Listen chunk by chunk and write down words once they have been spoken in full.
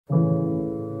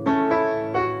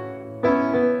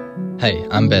Hey,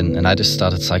 I'm Ben and I just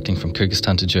started cycling from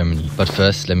Kyrgyzstan to Germany. But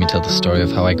first, let me tell the story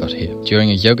of how I got here. During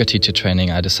a yoga teacher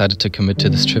training, I decided to commit to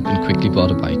this trip and quickly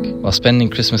bought a bike. While spending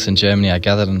Christmas in Germany, I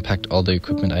gathered and packed all the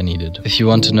equipment I needed. If you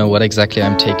want to know what exactly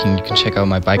I'm taking, you can check out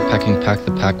my bikepacking pack,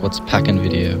 the Pack What's Packin'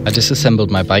 video. I disassembled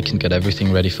my bike and got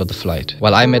everything ready for the flight.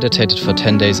 While I meditated for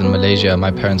 10 days in Malaysia, my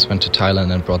parents went to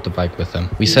Thailand and brought the bike with them.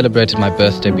 We celebrated my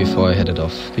birthday before I headed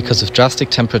off. Because of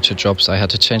drastic temperature drops, I had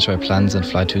to change my plans and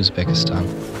fly to Uzbekistan.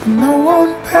 No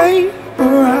one paper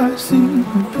I see the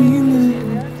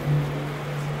feeling.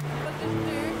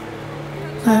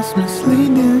 That's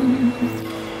misleading.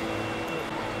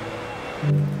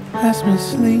 That's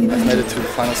misleading. I've made it to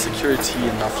final security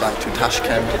and now flying to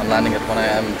Tashkent. I'm landing at 1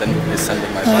 AM, then we'll be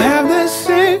sending my bike. I have this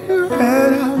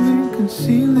cigarette I've been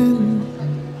concealing.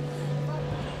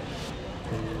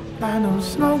 I don't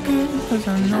smoke it cause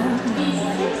I know.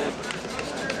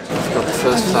 I've got the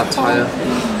first flat tire.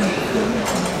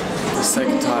 The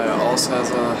second tire also has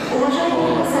a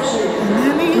hole.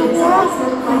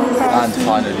 And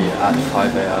finally at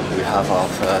 5 AM we have our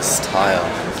first tire.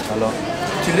 Hello.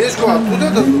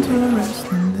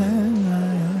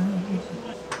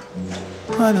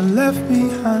 But I left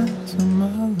behind some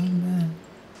other man.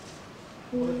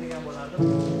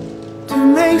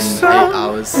 8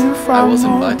 hours. I was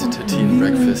invited to tea and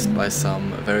breakfast by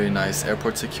some very nice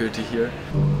airport security here.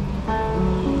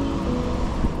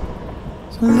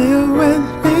 So live with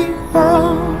me,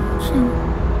 won't you?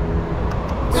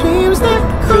 Dreams that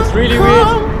So it's really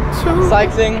weird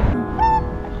cycling.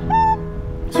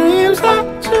 Dreams that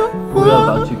you We are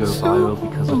about to go viral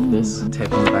because of this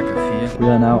tape on the back of here. We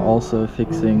are now also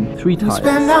fixing 3 tires.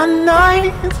 spend our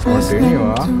nights listening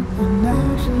to the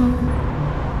national.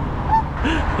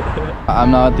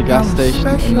 I'm now at the gas station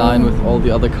in line with all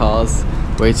the other cars,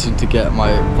 waiting to get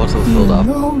my bottle filled up.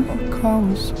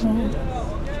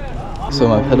 So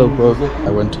my pedal broke. I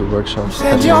went to a workshop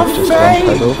pedaling with just one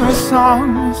pedal.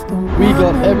 We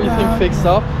got everything fixed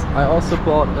up. I also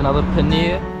bought another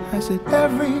paneer. I said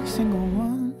every single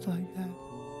one's like that.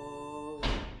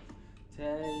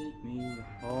 Take me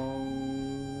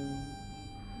home.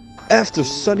 After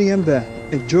Sunny and Ben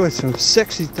enjoyed some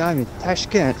sexy time in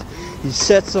Tashkent, he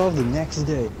sets off the next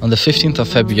day. On the 15th of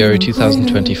February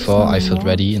 2024, I felt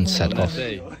ready and set off.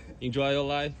 Enjoy your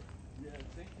life.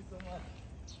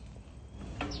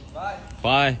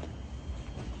 Bye.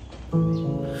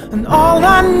 And all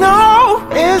I know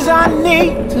is I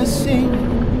need to see.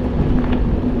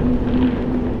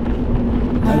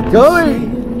 I'm going!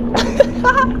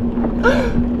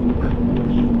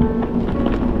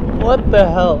 What the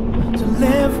hell? To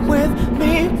live with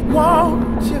me,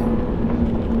 won't you?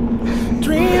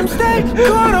 Dreams that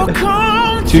could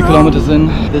come 2 kilometers in,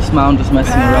 this mount is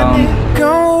messing around.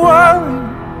 Don't worry.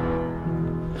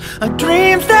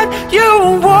 Dreams that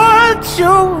you want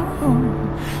you.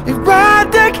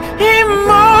 Erratic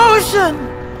emotion.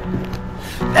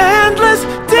 Endless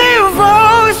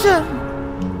devotion.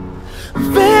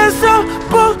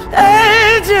 Visible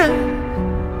aging.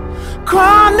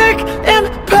 Chronic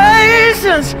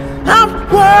impatience. I'm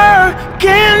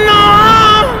working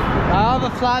on. I have a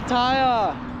flat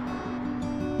tire.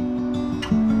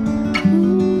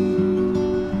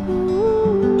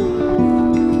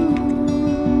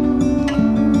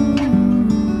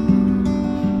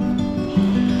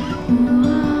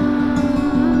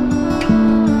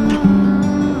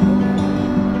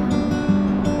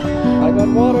 I got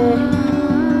water.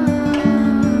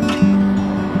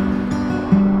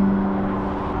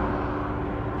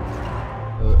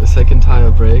 A second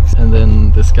tire breaks and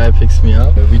then this guy picks me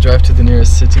up. We drive to the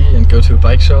nearest city and go to a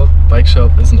bike shop. Bike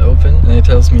shop isn't open and he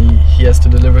tells me he has to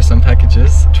deliver some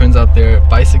packages. Turns out they're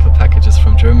bicycle packages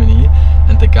from Germany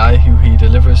and the guy who he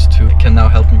delivers to can now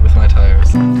help me with my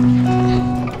tires.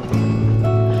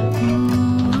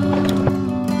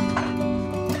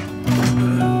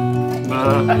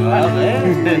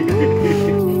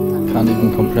 Can't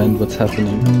even comprehend what's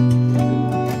happening.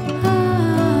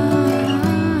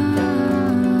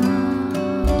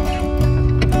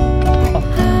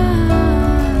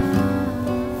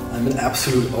 I'm in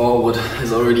absolute awe what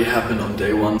has already happened on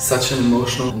day 1. Such an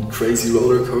emotional and crazy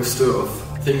roller coaster of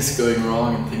things going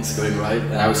wrong and things going right.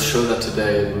 And I was sure that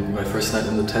today would be my first night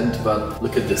in the tent, but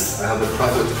look at this. I have a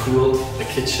private pool, a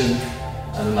kitchen,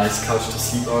 and a nice couch to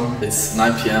sleep on. It's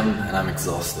 9 PM and I'm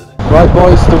exhausted. Right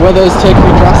boys, the weather is taking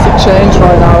a drastic change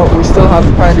right now. We still have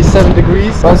apparently 7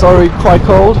 degrees, but it's already quite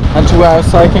cold. And to where I'm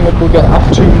cycling it will get up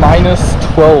to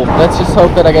 -12. Let's just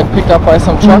hope that I get picked up by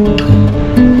some truck.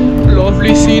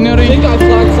 Lovely scenery. I think I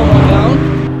flagged someone down.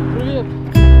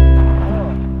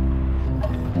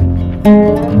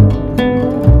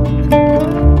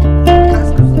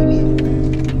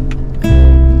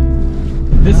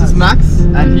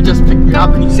 and he just picked me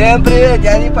up and he Всем привет,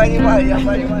 я не понимаю, я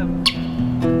понимаю.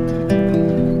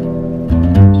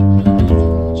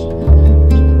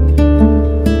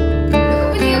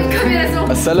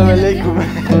 Assalamu alaikum.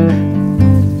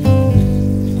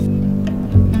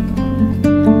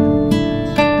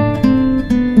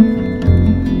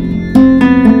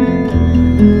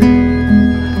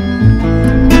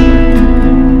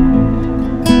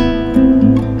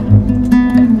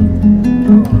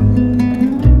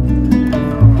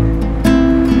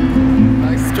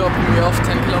 Dropping me off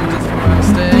 10 kilometers from where I'm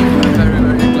staying. I'm very,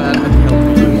 very glad that he helped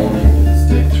me. Good morning, it's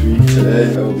day 3. Today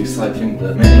I will be cycling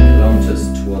the many kilometers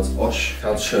towards Osh,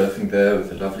 couch surfing there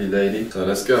with a lovely lady. So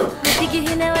let's go.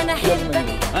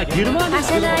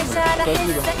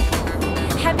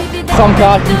 Some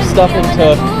car keeps stopping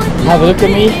to have a look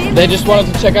at me. They just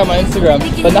wanted to check out my Instagram.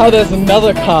 But now there's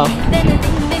another car.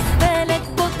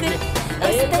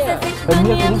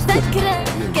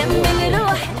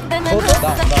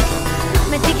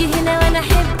 ما تيجي هنا وانا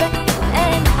احبك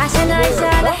انا عشان عايشة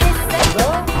على حسك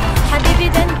حبيبي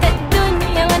ده انت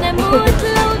الدنيا وانا اموت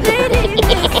لو غيري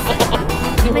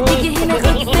لسه ما تيجي هنا خد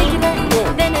فكرة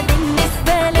ده انا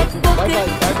بالنسبة لك بكرة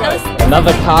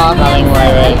Another car coming my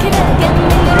way.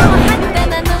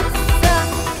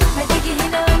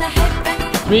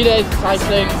 3 days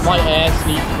cycling, my ass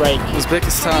needs a break.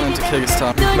 Uzbekistan and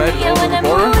Kyrgyzstan. We've made it over the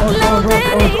border.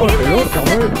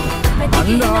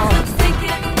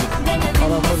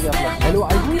 Hello,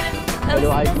 Ivy. Hello,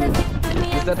 Ivy.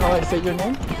 Is that how I say your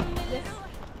name?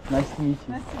 Nice to meet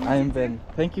you. I am Ben.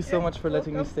 Thank you so much for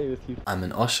letting me stay with you. I'm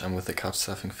in Osh, I'm with the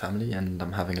couchsurfing family and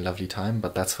I'm having a lovely time,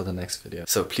 but that's for the next video.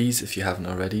 So please, if you haven't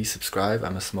already, subscribe.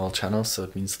 I'm a small channel, so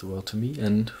it means the world to me,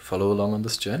 and follow along on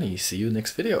this journey. See you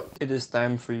next video. It is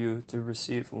time for you to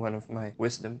receive one of my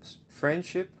wisdoms.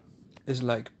 Friendship is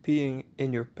like peeing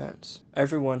in your pants.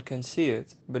 Everyone can see it,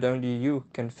 but only you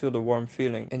can feel the warm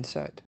feeling inside.